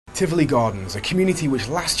Tivoli Gardens, a community which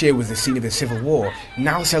last year was the scene of the Civil War,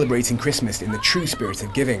 now celebrating Christmas in the true spirit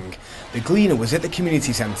of giving. The Gleaner was at the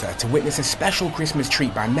community centre to witness a special Christmas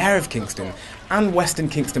treat by Mayor of Kingston and Western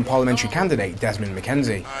Kingston parliamentary candidate Desmond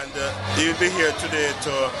McKenzie. And he'll be here today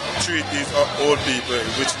to treat these old people,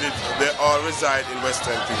 which they all reside in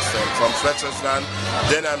Western Kingston, from Fletcher's Land,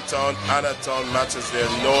 Denham Town, Anna Town, matches there,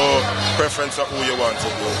 no preference of who you want to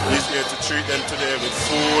go. He's here to treat them today with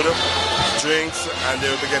food, drinks, and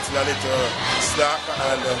they'll be getting a little snack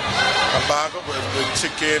and a bag with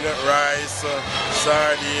chicken, rice,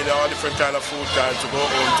 sardine, all different kind of food kind to go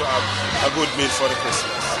home to have a good meal for the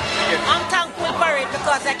Christmas. I'm thankful for it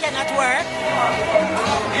because I cannot work.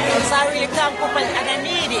 So I'm really thankful for it and I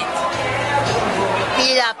need it.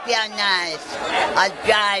 Feel happy and nice, and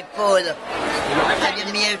dry food, and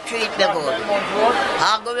the meal treat me good.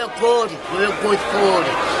 I'm going to good food.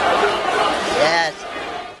 Yes.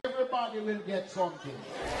 Everybody will get something.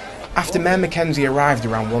 After Mayor McKenzie arrived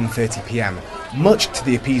around 1:30 p.m, much to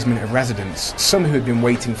the appeasement of residents, some who had been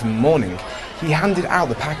waiting from the morning, he handed out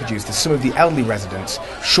the packages to some of the elderly residents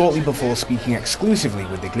shortly before speaking exclusively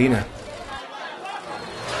with the Gleaner.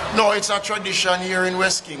 No, it's a tradition here in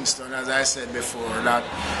West Kingston, as I said before,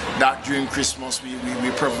 that during Christmas we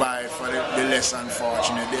provide for the less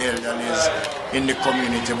unfortunate, the elderly in the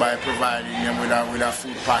community by providing them with a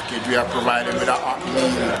food package. We are providing with a hot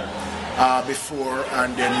meal before,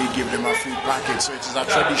 and then we give them a food package. So it is a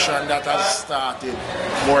tradition that has started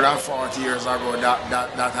more than 40 years ago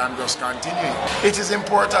that I'm just continuing. It is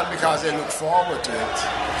important because they look forward to it.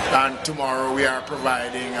 And tomorrow we are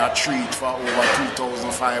providing a treat for over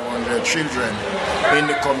 2,500 children in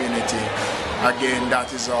the community. Again,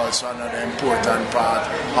 that is also another important part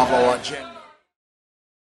of our agenda.